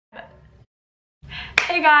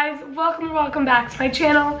Hey guys, welcome back to my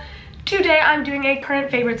channel. Today I'm doing a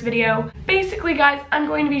current favorites video. Basically guys, I'm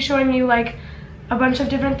going to be showing you like a bunch of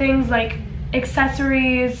different things like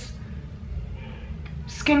accessories,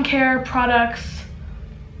 skincare products,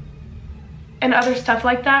 and other stuff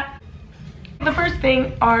like that. The first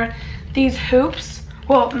thing are these hoops.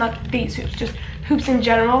 Well, not these hoops, just hoops in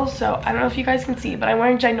general. So I don't know if you guys can see, but I'm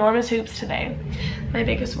wearing ginormous hoops today. My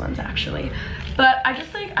biggest ones actually. But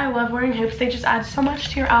I love wearing hoops. They just add so much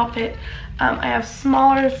to your outfit. I have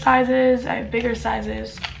smaller sizes, I have bigger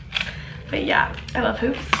sizes. But yeah, I love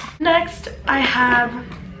hoops. Next, I have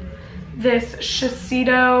this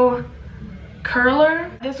Shiseido curler.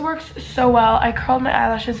 This works so well. I curled my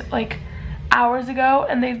eyelashes like hours ago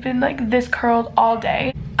and they've been like this curled all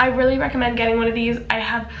day. I really recommend getting one of these. I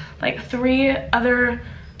have like 3 other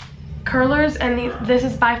curlers and this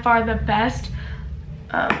is by far the best.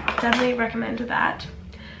 Definitely recommend that.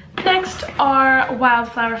 Next are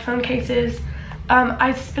wildflower phone cases.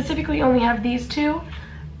 I specifically only have these 2,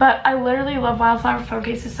 but I literally love wildflower phone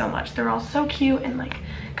cases so much. They're all so cute and like,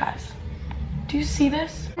 guys, do you see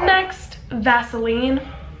this? Next, Vaseline.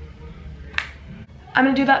 I'm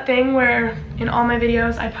gonna do that thing where in all my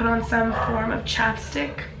videos I put on some form of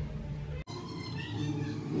chapstick.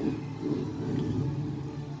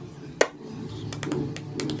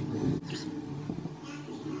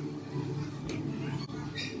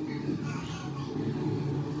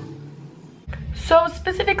 So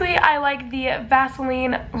specifically, I like the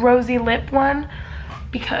Vaseline Rosy Lip one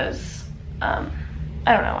because, I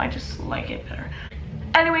don't know, I just like it better.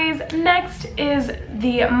 Anyways, next is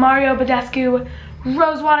the Mario Badescu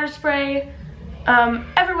Rose Water Spray.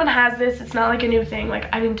 Everyone has this. It's not like a new thing.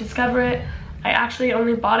 Like, I didn't discover it. I actually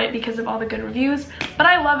only bought it because of all the good reviews. But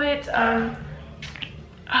I love it.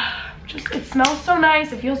 It smells so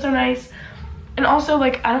nice. It feels so nice. And also,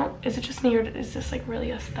 like, is it just me or is this like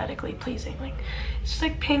really aesthetically pleasing? Like, it's just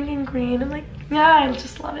like pink and green and like, yeah, I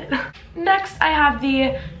just love it. Next, I have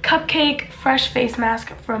the Cupcake Fresh Face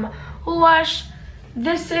Mask from Lush.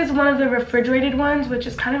 This is one of the refrigerated ones, which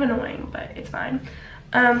is kind of annoying, but it's fine.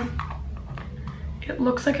 It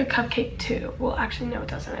looks like a cupcake too. Well, actually, no, it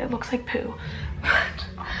doesn't. It looks like poo,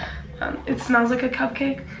 but it smells like a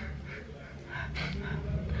cupcake.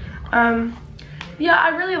 Yeah, I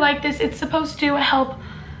really like this. It's supposed to help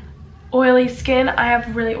oily skin. I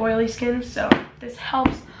have really oily skin, so this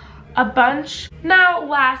helps a bunch. Now,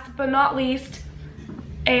 last but not least,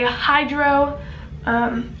 a Hydro.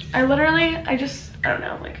 I don't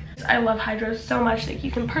know, like, I love Hydros so much. Like,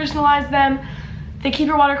 you can personalize them. They keep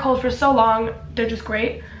your water cold for so long. They're just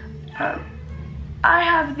great. I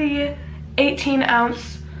have the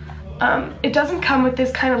 18-ounce. It doesn't come with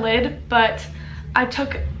this kind of lid, but I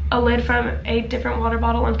took a lid from a different water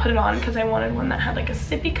bottle and put it on because I wanted one that had like a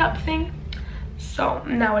sippy cup thing. So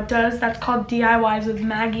now it does. That's called DIYs with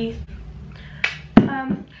Maggie.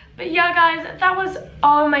 But yeah, guys, that was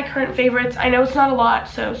all of my current favorites. I know it's not a lot,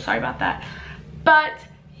 so sorry about that. But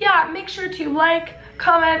yeah, make sure to like,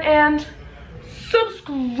 comment, and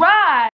subscribe.